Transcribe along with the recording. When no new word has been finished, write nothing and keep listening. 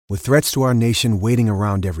With threats to our nation waiting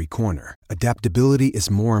around every corner, adaptability is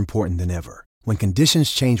more important than ever. When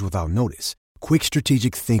conditions change without notice, quick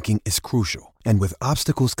strategic thinking is crucial. And with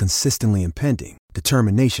obstacles consistently impending,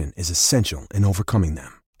 determination is essential in overcoming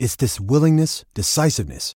them. It's this willingness,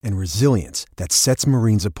 decisiveness, and resilience that sets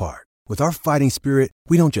Marines apart. With our fighting spirit,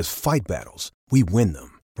 we don't just fight battles, we win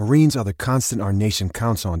them. Marines are the constant our nation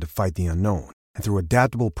counts on to fight the unknown. And through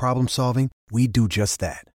adaptable problem solving, we do just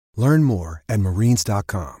that. Learn more at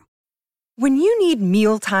marines.com. When you need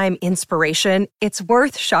mealtime inspiration, it's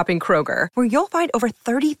worth shopping Kroger, where you'll find over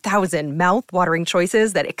 30,000 mouth-watering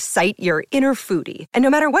choices that excite your inner foodie. And no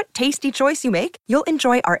matter what tasty choice you make, you'll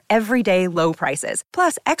enjoy our everyday low prices,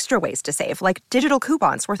 plus extra ways to save, like digital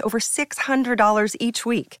coupons worth over $600 each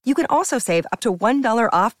week. You can also save up to $1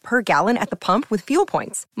 off per gallon at the pump with fuel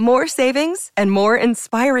points. More savings and more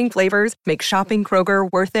inspiring flavors make shopping Kroger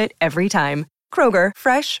worth it every time. Kroger,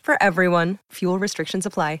 fresh for everyone. Fuel restrictions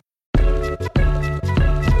apply.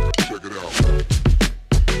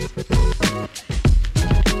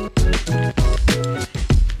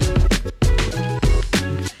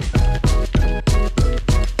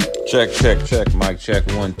 Check. Mic check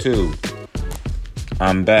 1 2.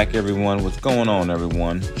 I'm back, everyone. What's going on,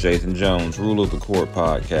 everyone? Jason Jones, Rule of the Court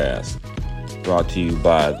podcast, brought to you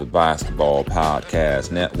by the Basketball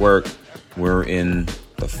Podcast Network. We're in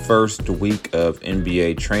the first week of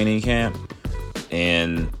NBA training camp,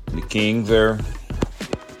 and the Kings are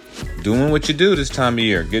doing what you do this time of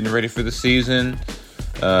year, getting ready for the season.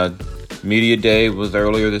 Media day was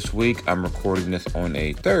earlier this week. I'm recording this on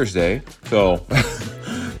a Thursday, so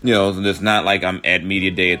it's not like I'm at media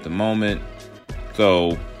day at the moment.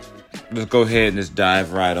 So let's go ahead and just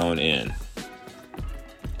dive right on in.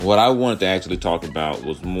 What I wanted to actually talk about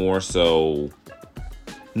was more so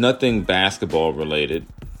nothing basketball related.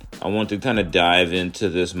 I want to kind of dive into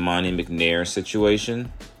this Monte McNair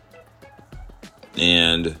situation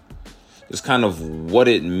and just kind of what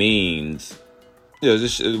it means,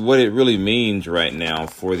 just what it really means right now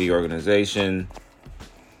for the organization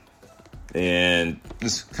and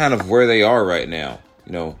just kind of where they are right now.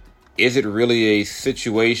 Is it really a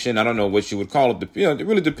situation? I don't know what you would call it. It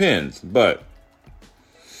really depends. But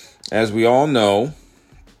as we all know,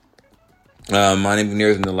 Monte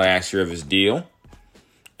McNair is in the last year of his deal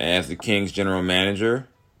as the Kings general manager.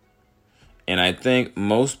 And I think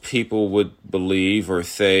most people would believe or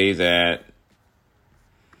say that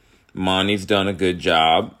Monte's done a good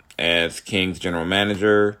job as Kings general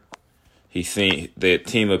manager. The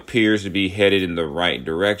team appears to be headed in the right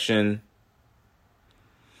direction.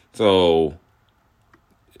 So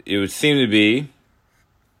it would seem to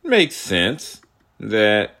make sense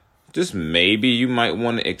that just maybe you might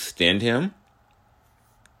want to extend him.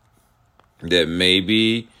 That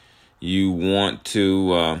maybe you want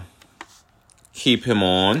to keep him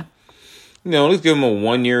on. Let's give him a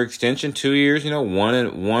 1-year extension, 2 years,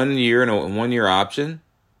 1 year and a 1 year option.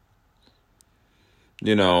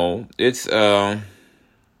 It all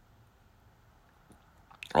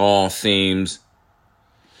seems,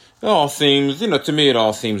 to me, it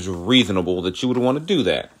all seems reasonable that you would want to do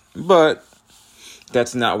that. But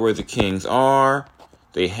that's not where the Kings are.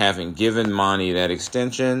 They haven't given Monte that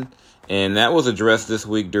extension. And that was addressed this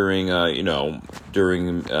week during media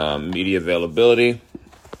availability.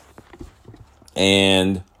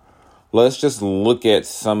 And let's just look at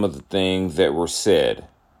some of the things that were said.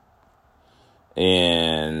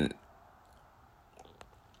 And,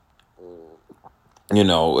 and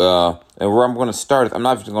where I'm going to start, I'm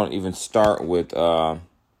not going to even start with the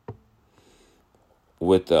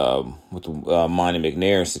Monte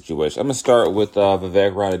McNair situation. I'm going to start with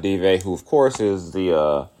Vivek Ranadive, who, of course, is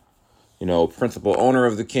the principal owner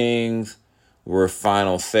of the Kings, where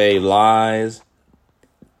final say lies.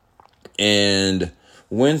 And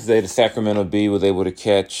Wednesday, the Sacramento Bee was able to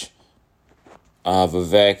catch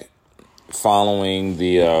Vivek following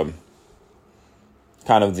the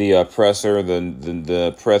presser,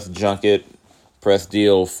 the press junket, press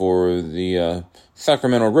deal for the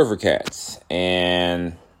Sacramento River Cats.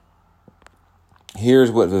 And here's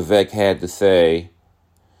what Vivek had to say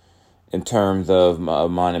in terms of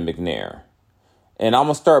Monte McNair. And I'm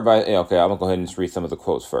going to start by, I'm going to go ahead and just read some of the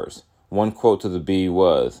quotes first. One quote to the Bee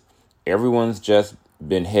was, "Everyone's just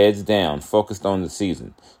been heads down, focused on the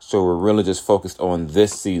season. So we're really just focused on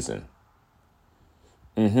this season."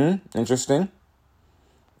 Interesting.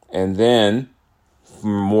 And then,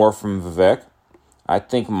 more from Vivek. "I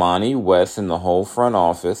think Monte, West, and the whole front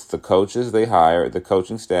office, the coaches they hired, the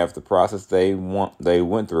coaching staff, the process they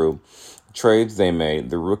went through, trades they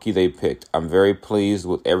made, the rookie they picked. I'm very pleased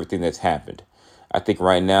with everything that's happened. I think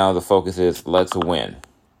right now the focus is let's win."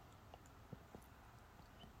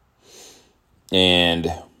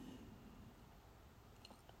 and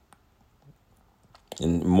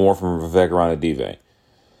more from Vivek Ranadive.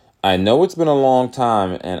 I know it's been a long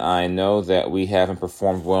time, and I know that we haven't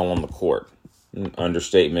performed well on the court.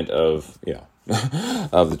 Understatement of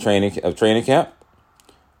of the training camp.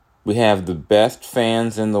 We have the best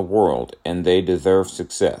fans in the world, and they deserve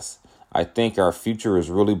success. I think our future is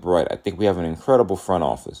really bright. I think we have an incredible front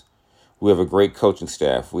office. We have a great coaching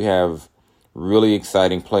staff. We have really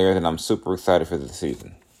exciting players, and I'm super excited for the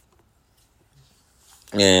season.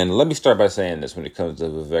 And let me start by saying this when it comes to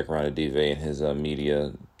Vivek Ranadive and his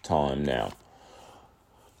media time now.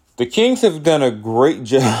 The Kings have done a great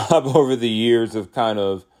job over the years of kind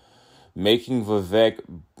of making Vivek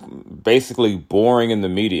basically boring in the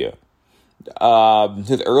media.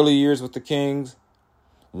 His early years with the Kings,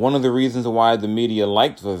 one of the reasons why the media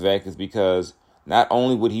liked Vivek is because not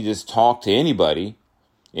only would he just talk to anybody,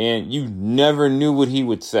 and you never knew what he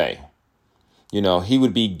would say. He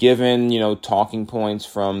would be given, talking points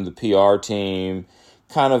from the PR team,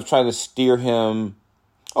 kind of try to steer him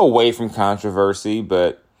away from controversy.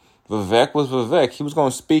 But Vivek was Vivek. He was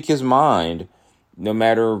going to speak his mind no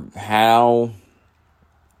matter how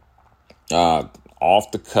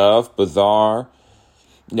off the cuff, bizarre,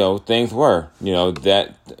 things were.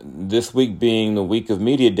 That this week being the week of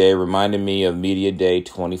Media Day reminded me of Media Day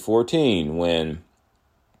 2014 when,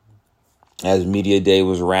 as Media Day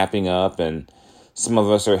was wrapping up and some of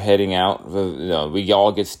us are heading out, we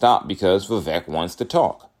all get stopped because Vivek wants to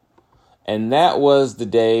talk. And that was the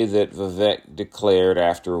day that Vivek declared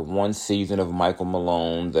after one season of Michael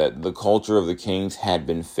Malone that the culture of the Kings had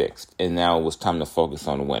been fixed and now it was time to focus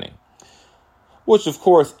on winning. Which, of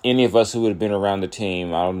course, any of us who had been around the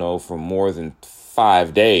team, I don't know, for more than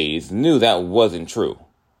 5 days knew that wasn't true.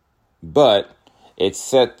 But it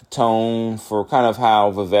set the tone for kind of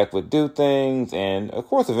how Vivek would do things. And, of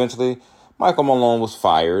course, eventually Michael Malone was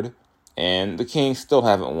fired and the Kings still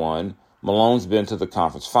haven't won. Malone's been to the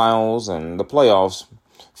conference finals and the playoffs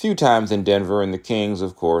a few times in Denver. And the Kings,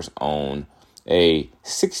 of course, own a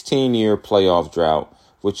 16-year playoff drought,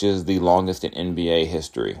 which is the longest in NBA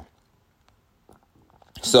history.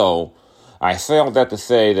 So I say all that to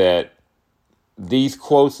say that these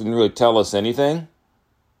quotes didn't really tell us anything.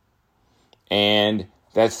 And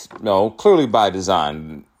that's clearly by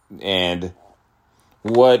design. And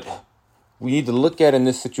what we need to look at in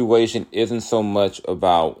this situation isn't so much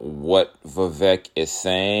about what Vivek is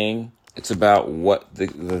saying. It's about what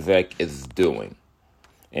Vivek is doing.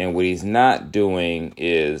 And what he's not doing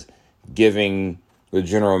is giving the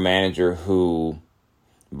general manager who,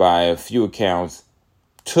 by a few accounts,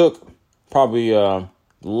 took probably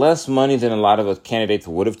less money than a lot of the candidates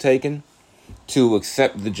would have taken to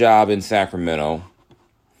accept the job in Sacramento.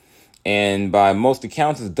 And by most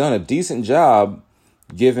accounts has done a decent job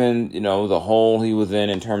given, the hole he was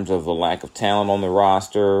in terms of the lack of talent on the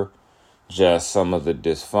roster, just some of the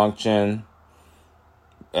dysfunction,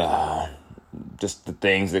 just the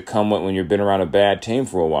things that come with when you've been around a bad team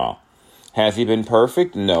for a while. Has he been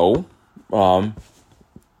perfect? No.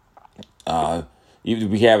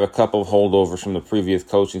 We have a couple of holdovers from the previous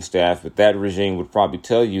coaching staff, but that regime would probably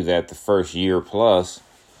tell you that the first year plus,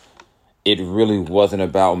 it really wasn't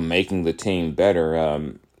about making the team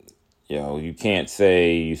better. You can't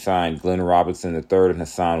say you signed Glenn Robinson III and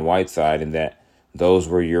Hassan Whiteside and that those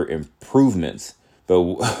were your improvements,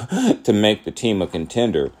 but to make the team a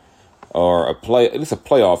contender or at least a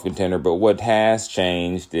playoff contender. But what has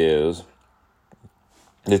changed is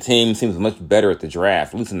the team seems much better at the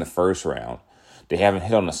draft, at least in the first round. They haven't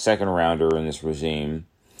hit on a second rounder in this regime.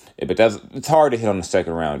 But it's hard to hit on the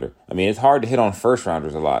second rounder. I mean, it's hard to hit on first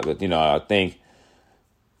rounders a lot. But, I think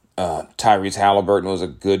Tyrese Halliburton was a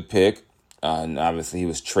good pick. And obviously, he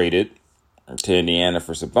was traded to Indiana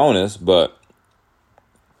for Sabonis. But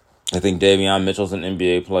I think Davion Mitchell's an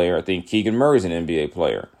NBA player. I think Keegan Murray's an NBA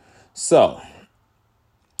player. So,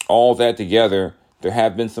 all that together, there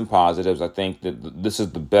have been some positives. I think that this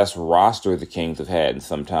is the best roster the Kings have had in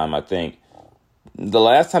some time. I think the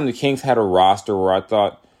last time the Kings had a roster where I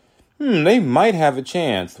thought, they might have a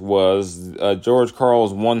chance was George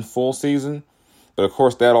Karl's one full season. But, of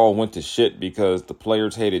course, that all went to shit because the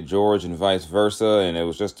players hated George and vice versa. And it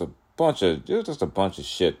was just a bunch of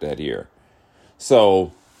shit that year.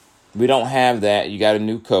 So we don't have that. You got a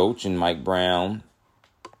new coach in Mike Brown.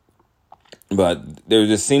 But there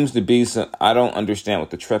just seems to be some, I don't understand what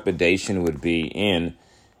the trepidation would be in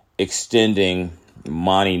extending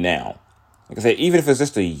Monty now. Like I said, even if it's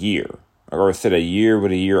just a year, or I said a year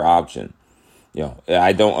with a year option,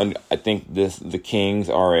 I think the Kings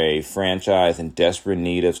are a franchise in desperate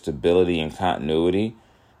need of stability and continuity.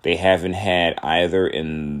 they haven't had either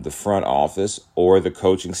in the front office or the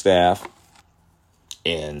coaching staff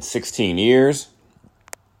in 16 years.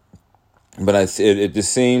 But it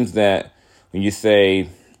just seems that when you say,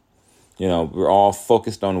 we're all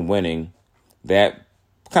focused on winning, that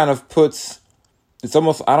kind of it's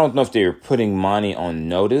almost, I don't know if they're putting Monty on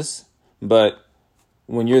notice, but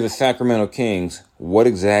when you're the Sacramento Kings, what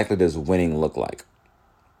exactly does winning look like?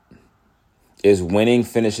 Is winning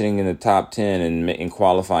finishing in the top 10 and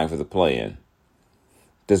qualifying for the play-in?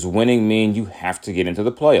 Does winning mean you have to get into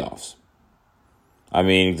the playoffs? I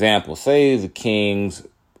mean, example, say the Kings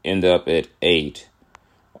end up at 8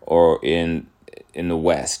 or in the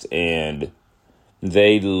West and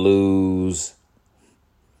they lose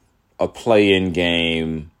a play-in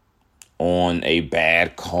game on a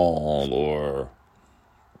bad call or,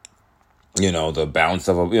 the bounce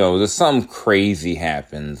of there's something crazy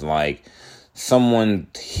happens, like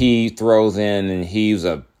he throws in and heaves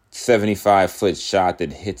a 75-foot shot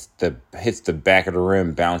that hits the back of the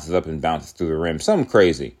rim, bounces up and bounces through the rim. Something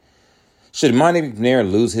crazy. Should Monty McNair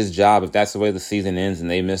lose his job if that's the way the season ends and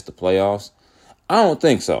they miss the playoffs? I don't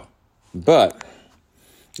think so. But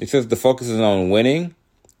it says the focus is on winning,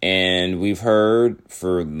 and we've heard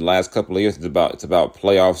for the last couple of years it's about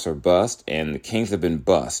playoffs or bust, and the Kings have been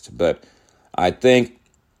bust. But I think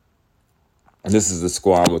this is the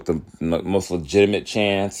squad with the most legitimate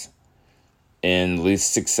chance in at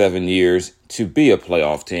least 6-7 years to be a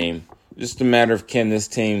playoff team. Just a matter of can this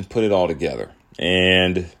team put it all together.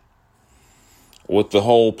 And with the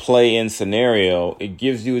whole play-in scenario, it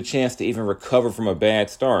gives you a chance to even recover from a bad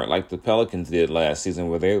start, like the Pelicans did last season,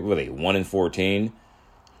 where they 1-14,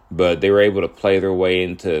 but they were able to play their way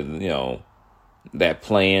into that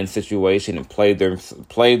play-in situation and played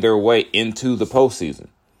their way into the postseason.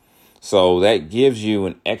 So that gives you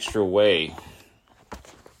an extra way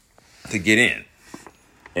to get in,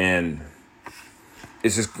 and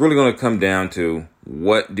it's just really going to come down to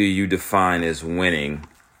what do you define as winning.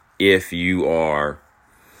 If you are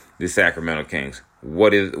the Sacramento Kings,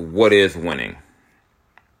 what is winning?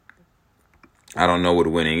 I don't know what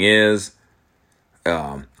winning is.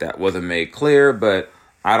 That wasn't made clear, but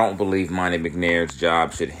I don't believe Monty McNair's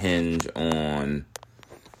job should hinge on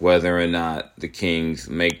whether or not the Kings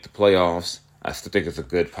make the playoffs. I still think it's a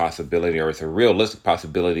good possibility, or it's a realistic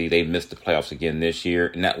possibility they miss the playoffs again this year,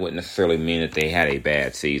 and that wouldn't necessarily mean that they had a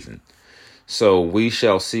bad season. So we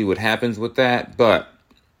shall see what happens with that, but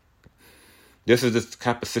this is the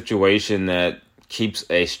type of situation that keeps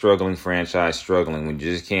a struggling franchise struggling when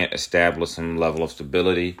you just can't establish some level of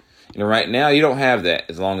stability. Right now, you don't have that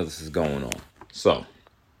as long as this is going on. So,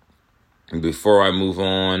 before I move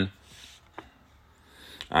on,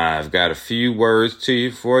 I've got a few words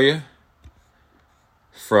for you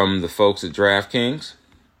from the folks at DraftKings.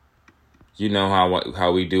 You know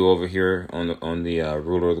how we do over here on the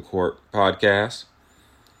Ruler of the Court podcast.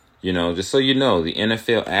 Just so you know, the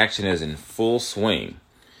NFL action is in full swing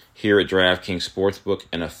here at DraftKings Sportsbook,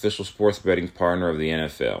 an official sports betting partner of the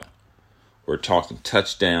NFL. We're talking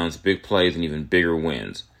touchdowns, big plays, and even bigger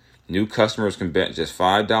wins. New customers can bet just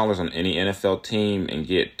 $5 on any NFL team and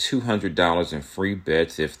get $200 in free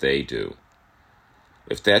bets if they do.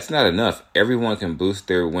 If that's not enough, everyone can boost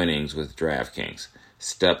their winnings with DraftKings.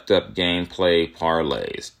 Stepped up gameplay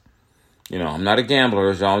parlays. I'm not a gambler,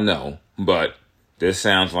 as y'all know, but this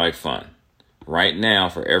sounds like fun. Right now,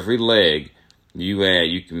 for every leg you add,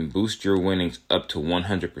 you can boost your winnings up to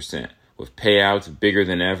 100%. With payouts bigger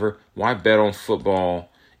than ever, why bet on football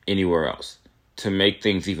anywhere else? To make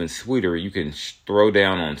things even sweeter, you can throw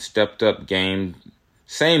down on stepped-up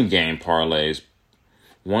same game parlays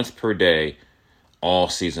once per day all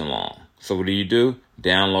season long. So what do?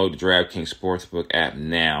 Download the DraftKings Sportsbook app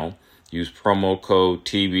now. Use promo code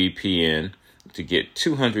TBPN to get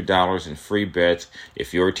 $200 in free bets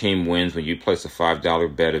if your team wins when you place a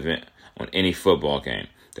 $5 bet event on any football game.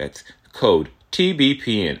 That's code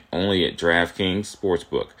TBPN only at DraftKings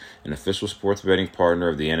Sportsbook, an official sports betting partner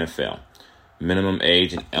of the NFL. Minimum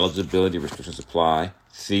age and eligibility restrictions apply.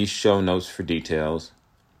 See show notes for details.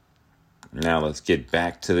 Now let's get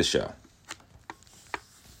back to the show.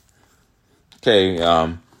 Okay,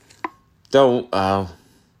 don't have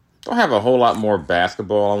a whole lot more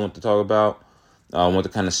basketball I want to talk about. I want to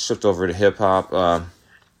kind of shift over to hip-hop.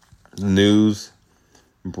 News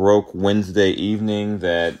broke Wednesday evening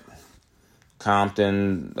that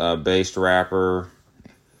Compton-based rapper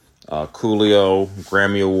Coolio,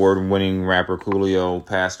 Grammy Award-winning rapper Coolio,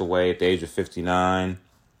 passed away at the age of 59.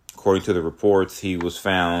 According to the reports, he was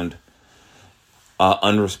found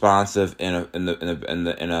unresponsive in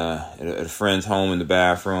a friend's home in the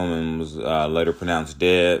bathroom and was later pronounced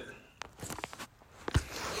dead.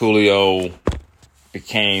 Coolio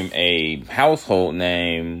became a household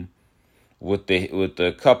name with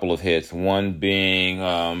a couple of hits. One being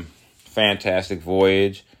 "Fantastic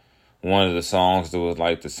Voyage," one of the songs that was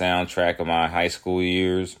like the soundtrack of my high school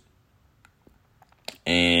years,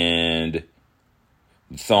 and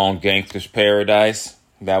the song "Gangster's Paradise."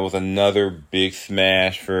 That was another big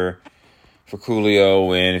smash for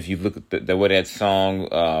Coolio. And if you look at the way that song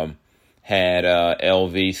had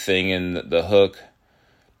LV singing the hook,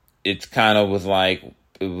 it kind of was like,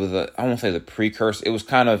 it was I won't say the precursor. It was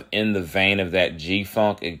kind of in the vein of that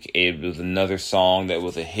G-Funk. It was another song that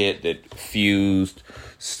was a hit that fused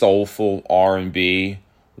soulful R&B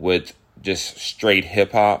with just straight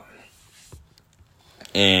hip hop.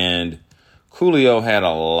 And Coolio had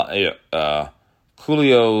a lot.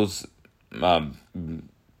 Coolio's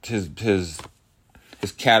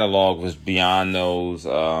his catalog was beyond those.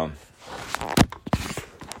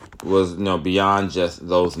 Beyond just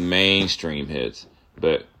those mainstream hits.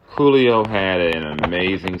 But Coolio had an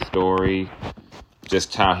amazing story,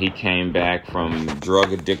 just how he came back from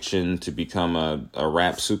drug addiction to become a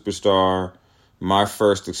rap superstar. My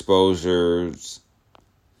first exposures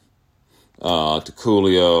to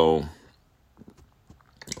Coolio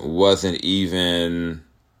wasn't even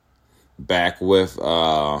back with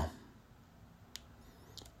A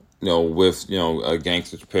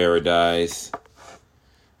Gangster's Paradise,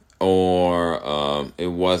 or it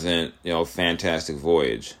wasn't, Fantastic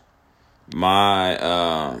Voyage. My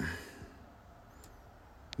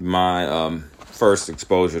first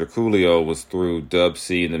exposure to Coolio was through Dub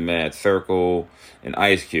C and the Mad Circle and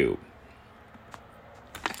Ice Cube.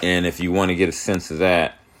 And if you want to get a sense of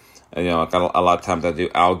that, a lot of times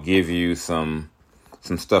I'll give you some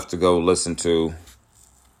stuff to go listen to.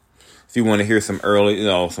 If you want to hear some early,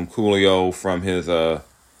 some Coolio from his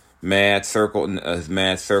Mad Circle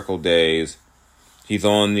days, he's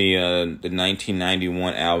on the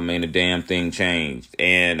 1991 album "Ain't a Damn Thing Changed,"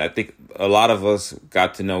 and I think a lot of us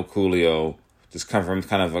got to know Coolio just come from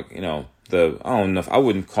kind of I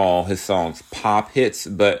wouldn't call his songs pop hits,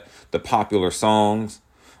 but the popular songs.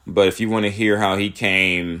 But if you want to hear how he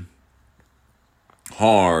came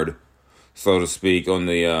hard, so to speak, on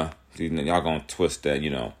the y'all gonna twist that,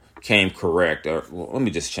 came correct. Or, well, let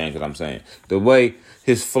me just change what I'm saying. The way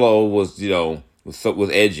his flow was, was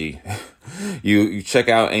edgy. You check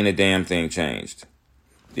out "Ain't a Damn Thing Changed."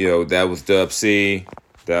 That was Dub C,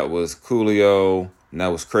 that was Coolio, and that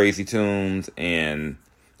was Crazy Tunes. And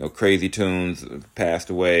Crazy Tunes passed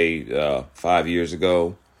away 5 years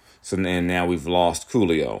ago. So and now we've lost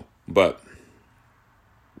Coolio. But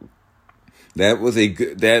that was a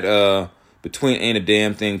good, between "Ain't a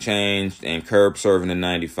Damn Thing Changed" and "Curb Serving" in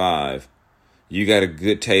 '95, you got a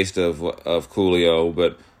good taste of Coolio.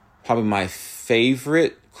 But probably my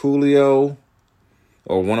favorite Coolio,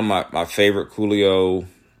 or one of my favorite Coolio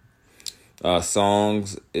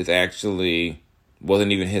songs, is actually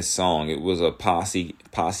wasn't even his song. It was a posse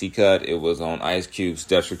cut. It was on Ice Cube's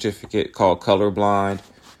Death Certificate, called "Colorblind,"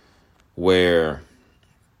 where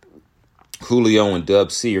Coolio and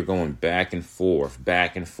Dub C are going back and forth,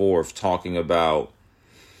 talking about,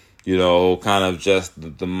 kind of just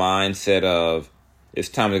the mindset of, it's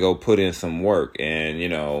time to go put in some work,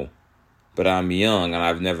 and, but I'm young and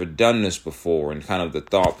I've never done this before, and kind of the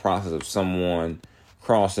thought process of someone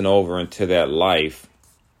crossing over into that life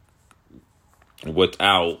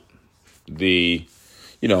without the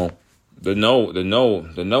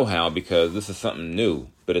know-how, because this is something new,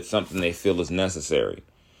 but it's something they feel is necessary.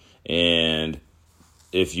 And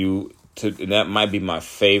that might be my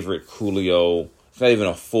favorite Coolio. It's not even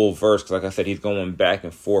a full verse, because like I said, he's going back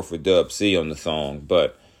and forth with Dub C on the song,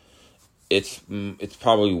 but it's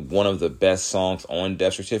probably one of the best songs on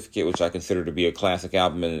Death Certificate, which I consider to be a classic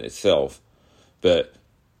album in itself. But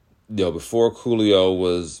before Coolio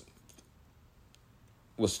was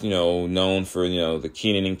known for the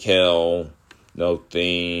Kenan and Kel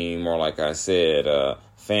theme, or like I said,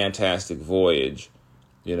 Fantastic Voyage.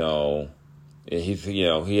 He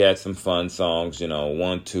had some fun songs,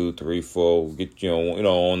 1, 2, 3, 4, get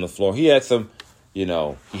on the floor. He had some, he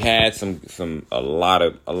had a lot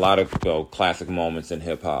of classic moments in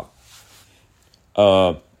hip hop.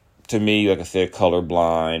 To me, like I said,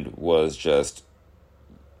 "Colorblind" was just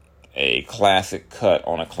a classic cut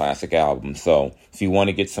on a classic album. So if you want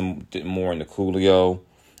to get some more into Coolio,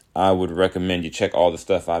 I would recommend you check all the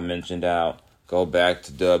stuff I mentioned out. Go back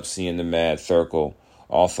to Dub C and the Mad Circle.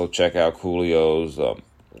 Also check out Coolio's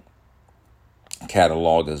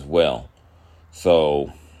catalog as well.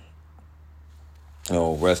 So,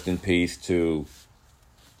 rest in peace to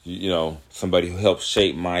somebody who helped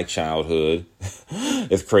shape my childhood.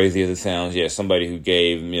 As crazy as it sounds, yeah, somebody who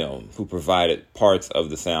who provided parts of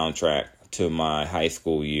the soundtrack to my high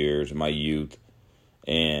school years, my youth.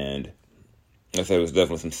 And I said it was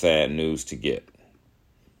definitely some sad news to get.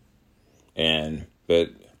 But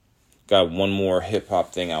got one more hip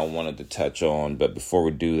hop thing I wanted to touch on. But before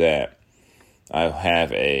we do that, I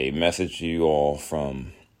have a message to you all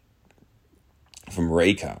from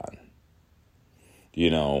Raycon.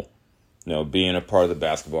 Being a part of the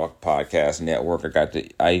Basketball Podcast Network, I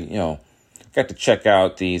got to check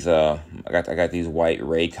out these. I got these white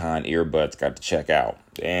Raycon earbuds. Got to check out,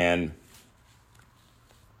 and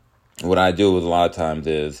what I do with a lot of times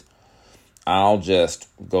is I'll just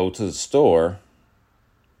go to the store.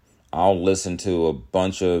 I'll listen to a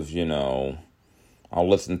bunch of I'll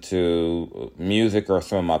listen to music or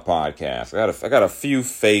some of my podcasts. I got a few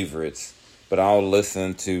favorites. But I'll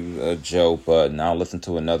listen to Joe Budden. I'll listen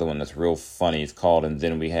to another one that's real funny. It's called And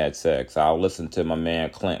Then We Had Sex. I'll listen to my man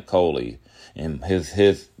Clint Coley and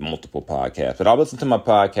his multiple podcasts. But I'll listen to my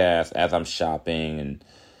podcast as I'm shopping.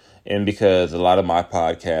 And because a lot of my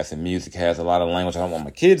podcasts and music has a lot of language I don't want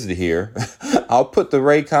my kids to hear, I'll put the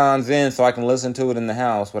Raycons in so I can listen to it in the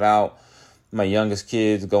house without my youngest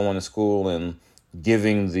kids going to school and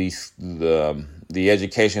giving the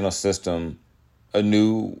educational system a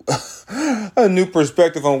new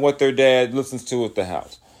perspective on what their dad listens to at the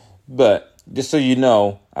house. But just so you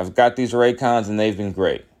know, I've got these Raycons and they've been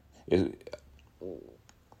great. And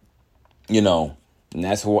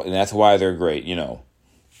that's why they're great.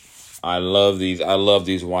 I love these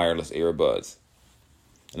wireless earbuds,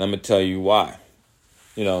 and I'm gonna tell you why.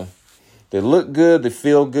 They look good, they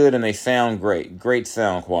feel good, and they sound great. Great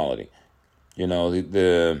sound quality.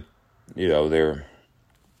 They're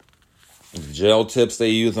the gel tips they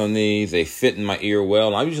use on these, they fit in my ear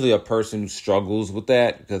well. I'm usually a person who struggles with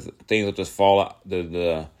that because things will just fall out.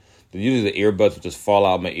 Usually the earbuds will just fall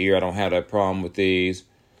out of my ear. I don't have that problem with these.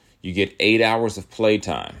 You get 8 hours of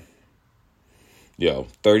playtime.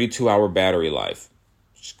 32-hour battery life.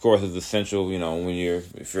 Which, of course, is essential,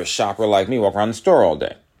 if you're a shopper like me, walk around the store all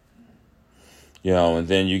day. And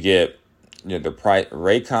then you get, the price.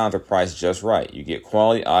 Raycons are priced just right. You get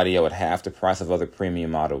quality audio at half the price of other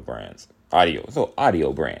premium audio brands.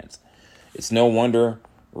 It's no wonder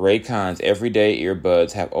Raycon's everyday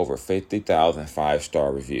earbuds have over 50,000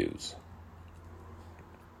 5-star reviews.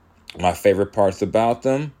 My favorite parts about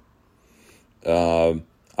them, I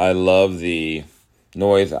love the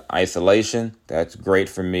noise isolation. That's great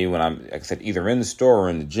for me when I'm, like I said, either in the store or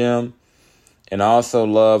in the gym. And I also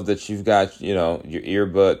love that you've got, your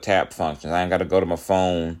earbud tap functions. I ain't got to go to my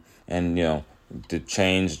phone and, to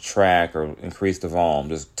change the track or increase the volume.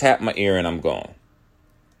 Just tap my ear and I'm gone.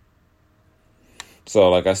 So,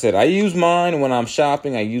 like I said, I use mine when I'm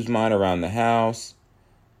shopping. I use mine around the house.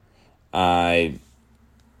 I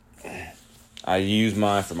use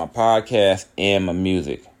mine for my podcast and my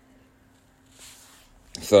music.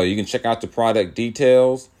 So you can check out the product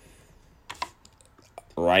details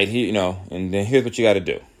right here, and then here's what you got to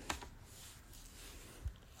do.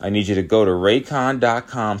 I need you to go to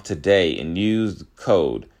Raycon.com today and use the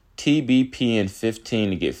code TBPN15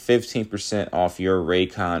 to get 15% off your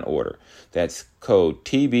Raycon order. That's code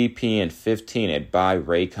TBPN15 at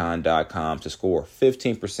buyraycon.com to score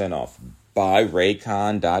 15% off.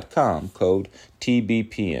 Buyraycon.com, code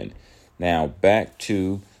TBPN. Now back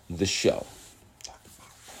to the show.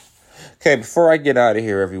 Okay, before I get out of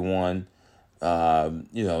here, everyone,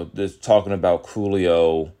 just talking about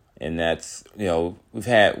Coolio. And that's, we've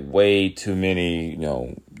had way too many,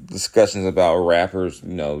 discussions about rappers,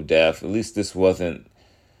 death. At least this wasn't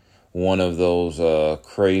one of those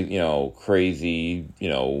crazy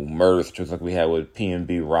murder situations like we had with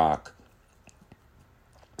PNB Rock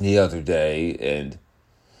the other day. And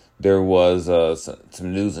there was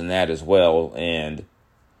some news in that as well. And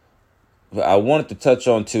I wanted to touch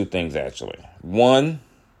on two things, actually. One,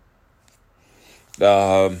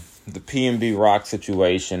 the PNB Rock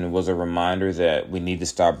situation was a reminder that we need to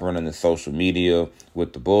stop running the social media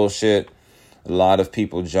with the bullshit. A lot of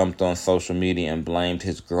people jumped on social media and blamed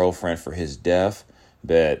his girlfriend for his death,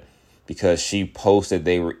 but because she posted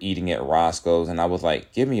they were eating at Roscoe's, and I was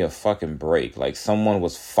like, give me a fucking break. Like, someone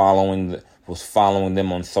was following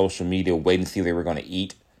them on social media, waiting to see if they were going to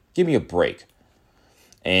eat. Give me a break.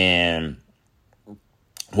 And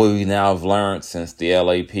what we now have learned since the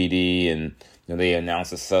LAPD and they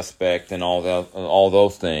announced a suspect and all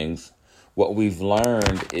those things, what we've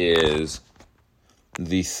learned is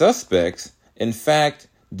the suspects, in fact,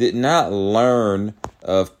 did not learn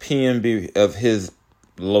of PNB, of his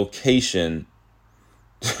location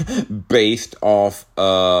based off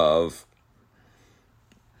of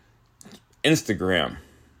Instagram.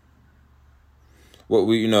 What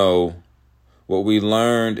we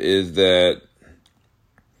learned is that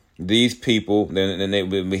these people,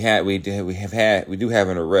 we do have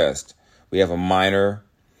an arrest. We have a minor,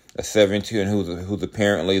 a 17, who's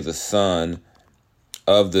apparently the son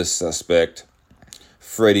of the suspect,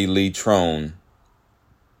 Freddie Lee Trone.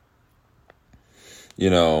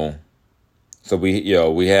 So we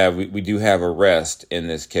do have arrest in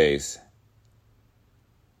this case.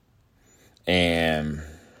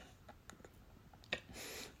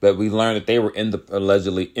 But we learned that they were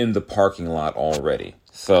allegedly in the parking lot already.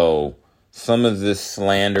 So some of this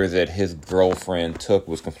slander that his girlfriend took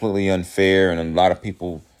was completely unfair, and a lot of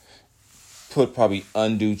people put probably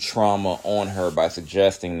undue trauma on her by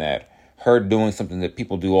suggesting that her doing something that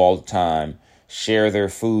people do all the time, share their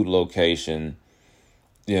food location,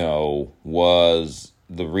 was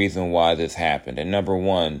the reason why this happened. And number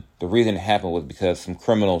one, the reason it happened was because some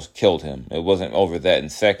criminals killed him. It wasn't over that.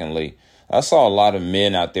 And secondly, I saw a lot of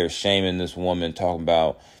men out there shaming this woman, talking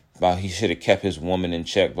about he should have kept his woman in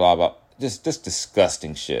check, blah, blah. Just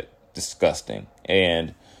disgusting shit. Disgusting.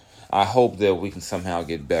 And I hope that we can somehow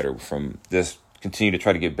get better from this, continue to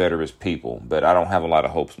try to get better as people. But I don't have a lot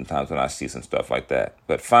of hope sometimes when I see some stuff like that.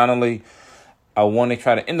 But finally, I want to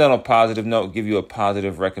try to end on a positive note, give you a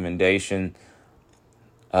positive recommendation.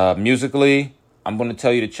 Musically, I'm going to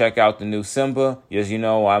tell you to check out the new Simba. As you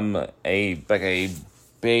know, I'm a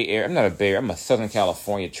Bay Area. I'm not a Bay Area. I'm a Southern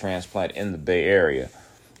California transplant in the Bay Area.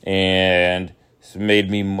 And it's made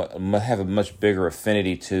me have a much bigger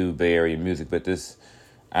affinity to Bay Area music. But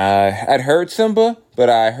I'd heard Simba, but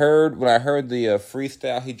when I heard the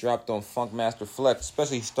freestyle he dropped on Funkmaster Flex,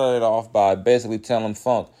 especially he started off by basically telling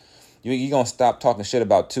Funk, you're going to stop talking shit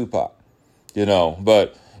about Tupac,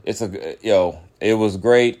 but it was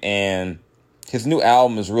great. And his new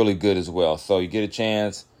album is really good as well. So you get a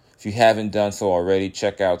chance, if you haven't done so already,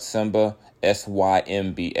 check out Simba,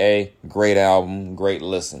 Symba. Great album, great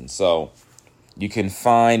listen. So you can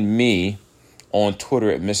find me on Twitter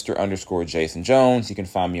at Mr_Jason Jones. You can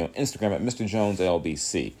find me on Instagram at Mr. Jones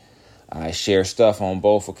LBC. I share stuff on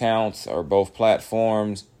both accounts or both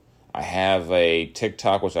platforms. I have a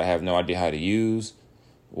TikTok, which I have no idea how to use.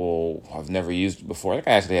 Well, I've never used it before. I think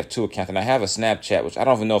I actually have 2 accounts. And I have a Snapchat, which I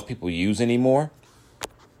don't even know if people use anymore.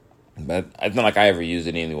 But it's not like I ever use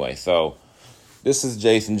it anyway. So this is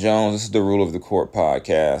Jason Jones. This is the Rule of the Court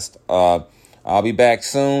podcast. I'll be back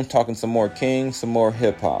soon talking some more King, some more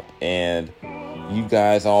hip-hop. And you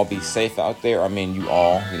guys all be safe out there. I mean, you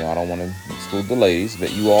all. I don't want to exclude the ladies,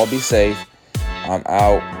 but you all be safe. I'm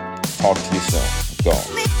out. Talk to you soon.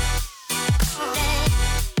 Go.